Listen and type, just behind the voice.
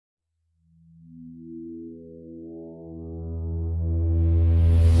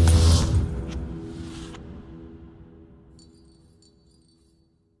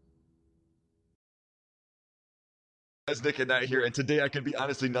guys, Nick and Knight here, and today I can be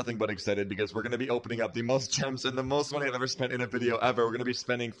honestly nothing but excited because we're going to be opening up the most gems and the most money I've ever spent in a video ever. We're going to be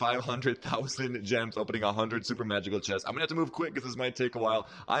spending 500,000 gems opening 100 super magical chests. I'm going to have to move quick because this might take a while.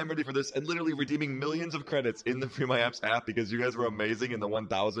 I'm ready for this and literally redeeming millions of credits in the Free My Apps app because you guys were amazing in the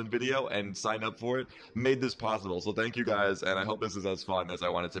 1000 video and signed up for it, made this possible. So thank you guys, and I hope this is as fun as I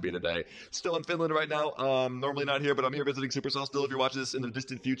want it to be today. Still in Finland right now, normally not here, but I'm here visiting Supercell still if you're watching this in the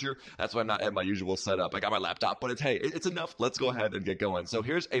distant future. That's why I'm not at my usual setup. I got my laptop, but it's enough. Let's go ahead and get going. So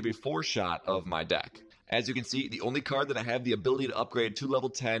here's a before shot of my deck. As you can see, the only card that I have the ability to upgrade to level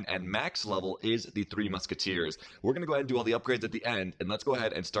 10 and max level is the Three Musketeers. We're going to go ahead and do all the upgrades at the end, and let's go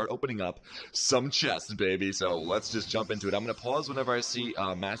ahead and start opening up some chests, baby. So let's just jump into it. I'm going to pause whenever I see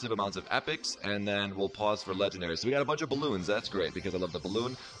massive amounts of epics, and then we'll pause for legendaries. So we got a bunch of balloons. That's great because I love the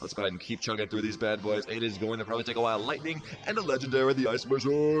balloon. Let's go ahead and keep chugging through these bad boys. It is going to probably take a while. Lightning and a legendary, the Ice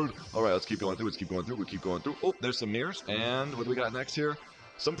Wizard. All right, let's keep going through. Let's keep going through. We keep going through. Oh, there's some mirrors. And what do we got next here?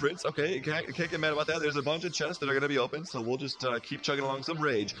 Some prints, okay, can't get mad about that. There's a bunch of chests that are going to be open, so we'll just keep chugging along. Some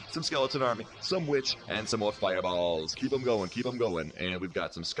Rage, some Skeleton Army, some Witch, and some more Fireballs. Keep them going. And we've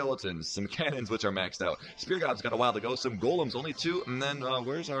got some Skeletons, some Cannons, which are maxed out. Spear God's got a while to go, some Golems, only 2, and then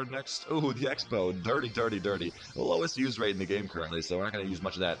where's our next? Oh, the Expo, dirty. The lowest use rate in the game currently, so we're not going to use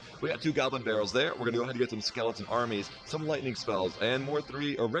much of that. We got 2 Goblin Barrels there. We're going to go ahead and get some Skeleton Armies, some Lightning Spells, and more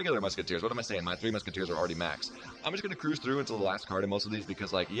regular Musketeers. What am I saying? My 3 Musketeers are already maxed. I'm just going to cruise through until the last card in most of these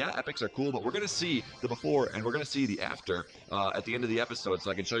because, like, yeah, epics are cool, but we're going to see the before and we're going to see the after at the end of the episode, so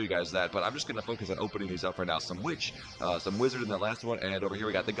I can show you guys that. But I'm just going to focus on opening these up right now. Some Witch, some Wizard in the last one, and over here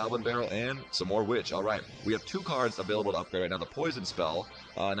we got the Goblin Barrel and some more Witch. All right, we have 2 cards available to upgrade right now. The Poison Spell,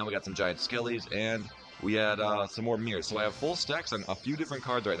 now we got some Giant Skellies, and we had some more Mirrors. So I have full stacks on a few different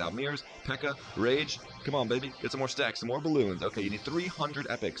cards right now. Mirrors, P.E.K.K.A, Rage. Come on, baby. Get some more stacks, some more balloons. Okay, you need 300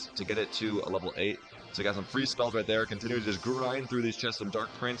 epics to get it to a level 8. So you got some free spells right there. Continue to just grind through these chests. Some Dark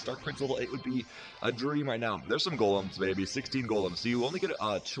Prince. Dark Prince level 8 would be a dream right now. There's some Golems, baby. 16 Golems. So you only get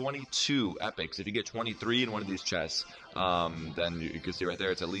 22 epics. If you get 23 in one of these chests, then you can see right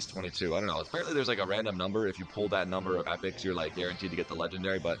there it's at least 22. I don't know. Apparently there's like a random number. If you pull that number of epics, you're like guaranteed to get the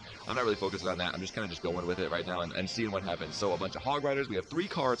legendary, but I'm not really focused on that. I'm just kind of just going with it right now and seeing what happens. So a bunch of Hog Riders. We have 3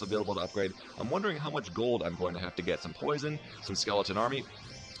 cards available to upgrade. I'm wondering how much gold I'm going to have to get. Some Poison, some Skeleton Army.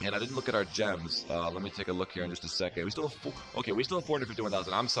 And I didn't look at our gems. Let me take a look here in just a second. We still have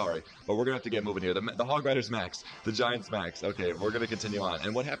 451,000. I'm sorry, but we're gonna have to get moving here. The Hog Riders max, the Giants max. Okay, we're gonna continue on.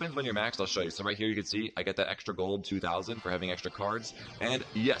 And what happens when you're maxed? I'll show you. So right here you can see I get that extra gold 2,000 for having extra cards. And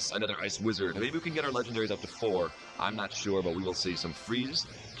yes, another Ice Wizard. Maybe we can get our legendaries up to 4. I'm not sure, but we will see. Some Freeze.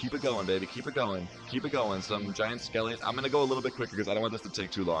 Keep it going, baby. Keep it going. Some Giant Skellies. I'm gonna go a little bit quicker because I don't want this to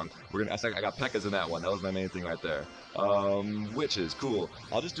take too long. I got P.E.K.K.As in that one. That was my main thing right there. Witches, cool.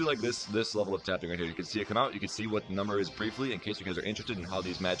 I'll just do like this level of tapping right here. You can see it come out. You can see what the number is briefly in case you guys are interested in how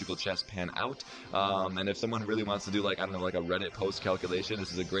these magical chests pan out. And if someone really wants to do like, I don't know, like a Reddit post calculation,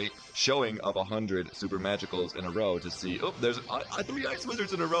 this is a great showing of 100 super magicals in a row to see. Oh, there's 3 Ice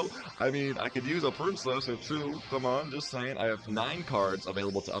Wizards in a row. I mean, I could use a Princess or 2. Come on, just saying. I have 9 cards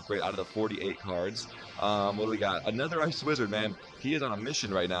available to upgrade out of the 48 cards. What do we got? Another Ice Wizard, man. He is on a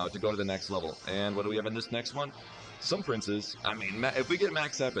mission right now to go to the next level. And what do we have in this next one? Some princes. I mean, if we get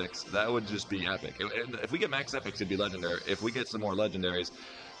max epics, that would just be epic. If we get max epics, it'd be legendary. If we get some more legendaries,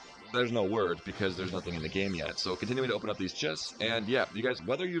 there's no word because there's nothing in the game yet. So continuing to open up these chests, and yeah, you guys,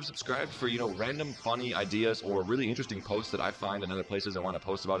 whether you've subscribed for, you know, random funny ideas or really interesting posts that I find in other places I want to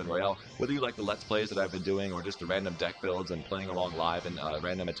post about in Royale, whether you like the Let's Plays that I've been doing or just the random deck builds and playing along live and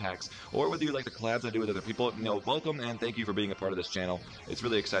random attacks, or whether you like the collabs I do with other people, you know, welcome and thank you for being a part of this channel. It's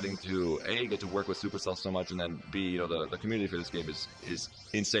really exciting to A, get to work with Supercell so much, and then B, you know, the community for this game is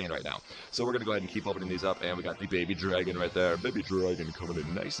insane right now. So we're going to go ahead and keep opening these up, and we got the Baby Dragon right there. Baby Dragon coming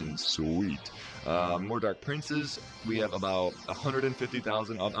in nice and sweet. More Dark Princes. We have about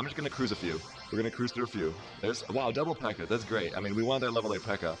 150,000. I'm just going to cruise a few. We're going to cruise through a few. There's, wow, double P.E.K.K.A. That's great. I mean, we want that level 8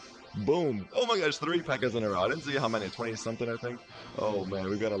 P.E.K.K.A. Boom. Oh my gosh, 3 P.E.K.K.As in a row. I didn't see how many, 20-something, I think. Oh man,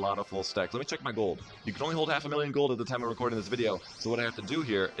 we've got a lot of full stacks. Let me check my gold. You can only hold 500,000 gold at the time of recording this video. So what I have to do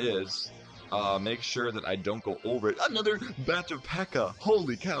here is make sure that I don't go over it. Another batch of P.E.K.K.A.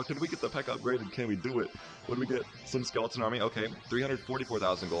 Holy cow, can we get the P.E.K.K.A. upgraded? Can we do it? What do we get? Some Skeleton Army. Okay,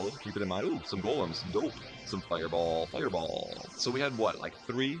 344,000 gold. Keep it in mind. Ooh, some Golems. Dope. Some Fireball. So we had, what, like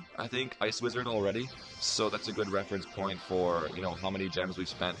 3, I think, Ice Wizard already? So that's a good reference point for, you know, how many gems we've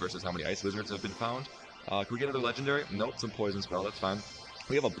spent versus how many Ice Wizards have been found. Can we get another Legendary? Nope, some Poison Spell. That's fine.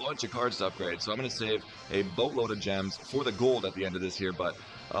 We have a bunch of cards to upgrade, so I'm going to save a boatload of gems for the gold at the end of this here, but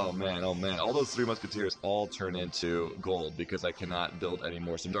oh man, all those 3 Musketeers all turn into gold because I cannot build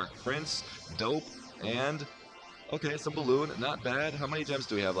anymore. Some Dark Prince, dope, and Okay, some balloon, not bad. How many gems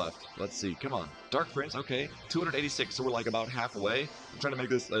do we have left? Let's see, come on. Dark Prince, okay, 286, so we're like about halfway. I'm trying to make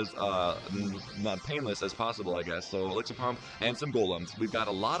this as not painless as possible, I guess. So Elixir Pump and some Golems. We've got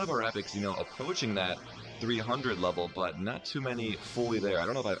a lot of our epics, you know, approaching that 300 level, but not too many fully there. I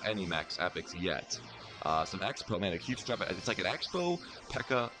don't know if I have any max epics yet. Some Expo, man, it keeps dropping. It's like an Expo,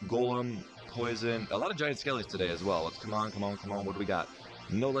 P.E.K.K.A, Golem, Poison, a lot of giant skellies today as well. Let's come on, what do we got?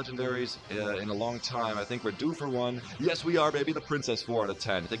 No legendaries in a long time. I think we're due for one. Yes, we are, baby. The Princess 4 out of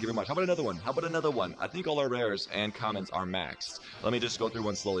 10. Thank you very much. How about another one? How about another one? I think all our rares and commons are maxed. Let me just go through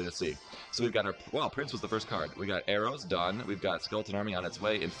one slowly to see. So we've got our... Wow, Prince was the first card. We got Arrows, done. We've got Skeleton Army on its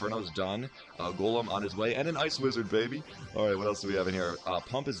way. Inferno's done. Golem on his way. And an Ice Wizard, baby. All right, what else do we have in here?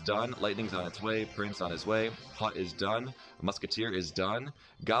 Pump is done. Lightning's on its way. Prince on his way. Hut is done. Musketeer is done.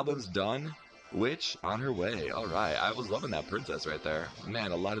 Goblin's done. Witch on her way. All right, I was loving that princess right there.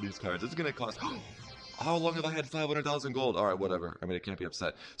 Man, a lot of these cards. It's gonna cost. How long have I had 500,000 gold? All right, whatever. I mean, I can't be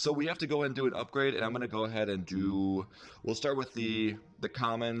upset. So we have to go and do an upgrade, and I'm gonna go ahead and do. We'll start with the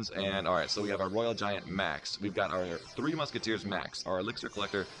commons, and all right. So we have our Royal Giant max. We've got our 3 Musketeers max. Our Elixir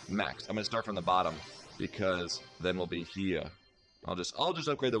Collector max. I'm gonna start from the bottom because then we'll be here. I'll just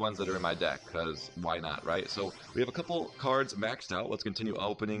upgrade the ones that are in my deck, because why not, right? So we have a couple cards maxed out. Let's continue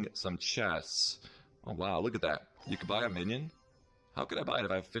opening some chests. Oh, wow, look at that. You could buy a minion? How could I buy it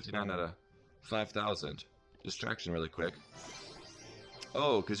if I have 59 out of 5,000? Distraction really quick.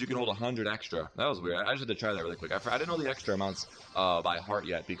 Oh, because you can hold 100 extra. That was weird. I just had to try that really quick. I didn't know the extra amounts by heart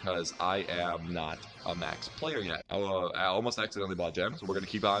yet because I am not a max player yet. I almost accidentally bought gems. We're going to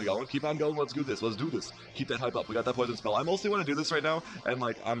keep on going. Keep on going. Let's do this. Let's do this. Keep that hype up. We got that poison spell. I mostly want to do this right now, and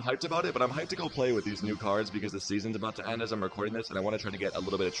like I'm hyped about it, but I'm hyped to go play with these new cards because the season's about to end as I'm recording this, and I want to try to get a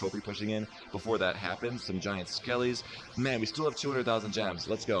little bit of trophy pushing in before that happens. Some giant skellies. Man, we still have 200,000 gems.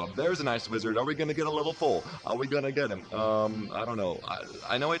 Let's go. There's an Ice Wizard. Are we going to get a level full? Are we going to get him? I don't know.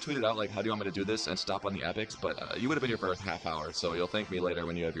 I know I tweeted out, like, how do you want me to do this and stop on the epics, but you would have been here for a half hour, so you'll thank me later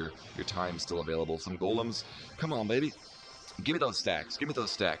when you have your time still available. Some golems. Come on, baby. Give me those stacks. Give me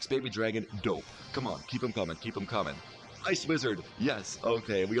those stacks. Baby dragon, dope. Come on, keep them coming. Keep them coming. Ice Wizard. Yes.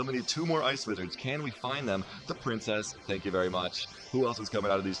 Okay, we only need 2 more Ice Wizards. Can we find them? The Princess. Thank you very much. Who else is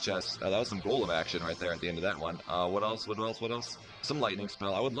coming out of these chests? That was some golem action right there at the end of that one. What else? What else? What else? Some lightning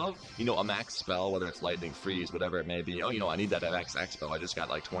spell. I would love, you know, a max spell, whether it's lightning, freeze, whatever it may be. Oh, you know, I need that max spell. I just got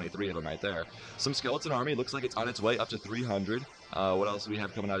like 23 of them right there. Some skeleton army. Looks like it's on its way up to 300. What else do we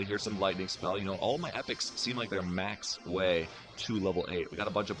have coming out of here? Some lightning spell. You know, all my epics seem like they're max way to level 8. We got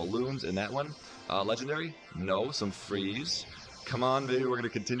a bunch of balloons in that one. Legendary? No. Some freeze. Come on, baby, we're going to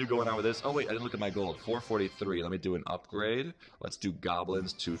continue going on with this. Oh, wait, I didn't look at my gold. 443. Let me do an upgrade. Let's do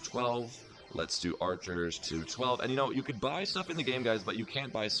goblins to 12. Let's do archers to 12. And, you know, you could buy stuff in the game, guys, but you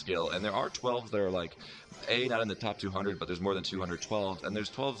can't buy skill. And there are 12s that are, like, not in the top 200, but there's more than 212. And there's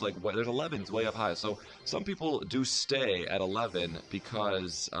 12s, like, there's 11s way up high. So some people do stay at 11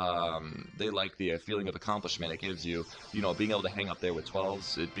 because they like the feeling of accomplishment it gives you, you know, being able to hang up there with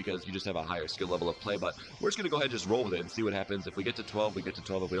 12s because you just have a higher skill level of play. But we're just going to go ahead and just roll with it and see what happens. If we get to 12, we get to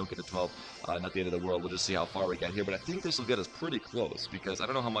 12. If we don't get to 12, not the end of the world. We'll just see how far we get here. But I think this will get us pretty close because I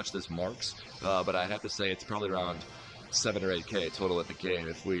don't know how much this marks, but I'd have to say it's probably around 7 or 8k total at the game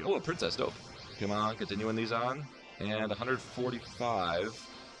if we... Oh, a princess, dope. Come on, continuing these on. And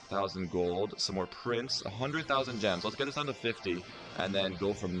 145,000 gold. Some more prints. 100,000 gems. Let's get us down to 50 and then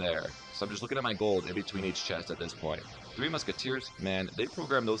go from there. So I'm just looking at my gold in between each chest at this point. 3 musketeers, man, they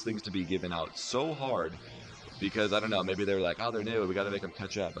programmed those things to be given out so hard. Because, I don't know, maybe they were like, oh, they're new, we gotta make them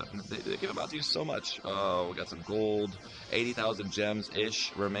catch up. But they give them out to you so much. Oh, we got some gold, 80,000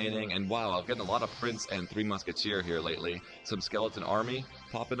 gems-ish remaining. And wow, I've gotten a lot of prints and 3 musketeer here lately. Some skeleton army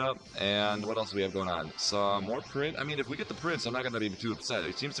popping up. And what else do we have going on? Some more print. I mean, if we get the prints, I'm not gonna be too upset.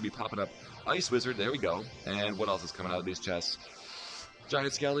 It seems to be popping up. Ice Wizard, there we go. And what else is coming out of these chests?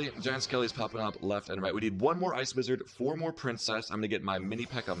 Giant Skelly's popping up left and right. We need 1 more Ice Wizard, 4 more Princess. I'm going to get my Mini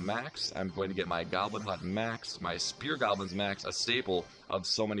P.E.K.K.A max. I'm going to get my Goblin Hut max, my Spear Goblins max, a staple of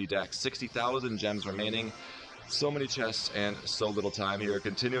so many decks. 60,000 gems remaining. So many chests and so little time here.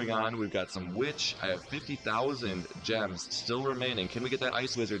 Continuing on, we've got some Witch. I have 50,000 gems still remaining. Can we get that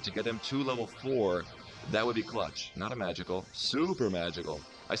Ice Wizard to get him to level 4? That would be clutch. Not a magical. Super magical.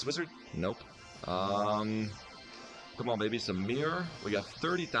 Ice Wizard? Nope. Come on, baby, some mirror. We got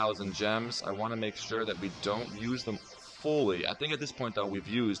 30,000 gems. I want to make sure that we don't use them fully. I think at this point, though, we've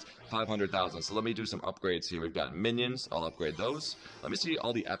used 500,000. So let me do some upgrades here. We've got minions. I'll upgrade those. Let me see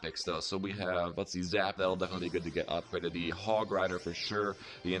all the epics, though. So we have, let's see, Zap. That'll definitely be good to get upgraded. The Hog Rider for sure.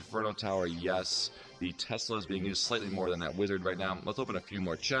 The Inferno Tower, yes. The Tesla is being used slightly more than that Wizard right now. Let's open a few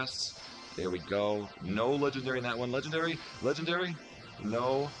more chests. There we go. No legendary in that one. Legendary? Legendary?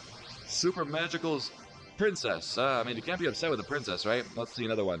 No. Super Magicals Princess. I mean, you can't be upset with a princess, right? Let's see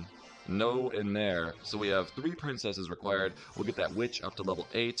another one. No in there. So we have 3 princesses required. We'll get that witch up to level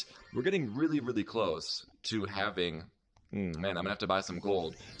 8. We're getting really, really close to having... man, I'm going to have to buy some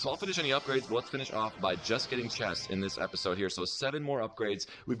gold. So I'll finish any upgrades, but let's finish off by just getting chests in this episode here. So 7 more upgrades.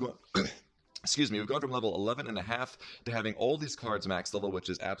 We've got... Excuse me, we've gone from level 11.5 to having all these cards max level, which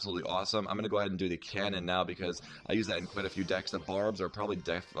is absolutely awesome. I'm going to go ahead and do the cannon now because I use that in quite a few decks. The barbs are probably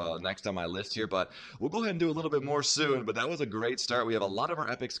next on my list here, but we'll go ahead and do a little bit more soon. But that was a great start. We have a lot of our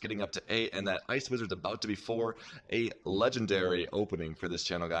epics getting up to 8, and that Ice Wizard's about to be 4. A legendary opening for this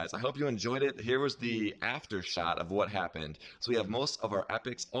channel, guys. I hope you enjoyed it. Here was the after shot of what happened. So we have most of our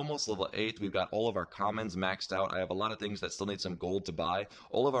epics almost level 8. We've got all of our commons maxed out. I have a lot of things that still need some gold to buy.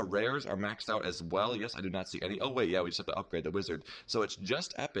 All of our rares are maxed out as well. Yes, I do not see any. Oh wait, yeah, we just have to upgrade the wizard. So it's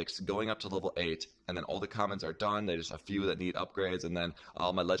just epics going up to level 8, and then all the commons are done. There's just a few that need upgrades, and then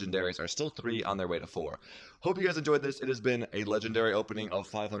all my legendaries are still 3 on their way to 4. Hope you guys enjoyed this. It has been a legendary opening of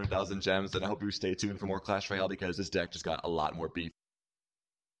 500,000 gems, and I hope you stay tuned for more Clash Royale because this deck just got a lot more beef.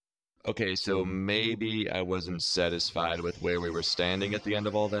 Okay, so maybe I wasn't satisfied with where we were standing at the end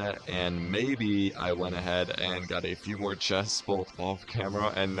of all that, and maybe I went ahead and got a few more chests both off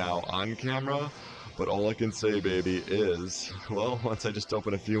camera and now on camera. But all I can say, baby, is, well, once I just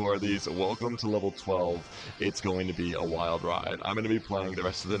open a few more of these, welcome to level 12. It's going to be a wild ride. I'm going to be playing the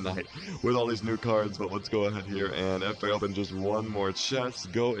rest of the night with all these new cards, but let's go ahead here, and if I open just one more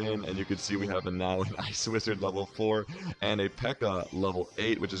chest, go in, and you can see we have now an Ice Wizard level 4 and a P.E.K.K.A. level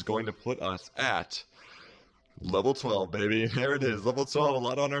 8, which is going to put us at... level 12, baby. There it is. Level 12, a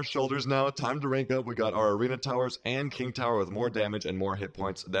lot on our shoulders now. Time to rank up. We got our Arena Towers and King Tower with more damage and more hit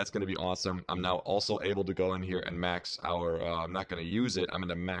points. That's going to be awesome. I'm now also able to go in here and max our, I'm not going to use it. I'm going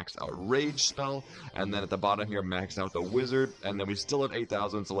to max our Rage spell. And then at the bottom here, max out the Wizard. And then we still have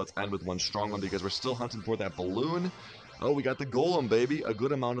 8,000, so let's end with one strong one because we're still hunting for that balloon. Oh, we got the Golem, baby. A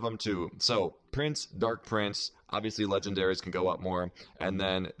good amount of them, too. So, Prince, Dark Prince, obviously legendaries can go up more. And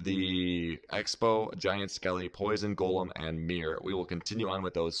then the Expo, Giant Skelly, Poison, Golem, and Mirror. We will continue on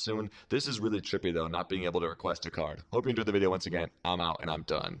with those soon. This is really trippy, though, not being able to request a card. Hope you enjoyed the video once again. I'm out, and I'm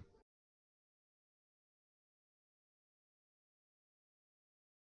done.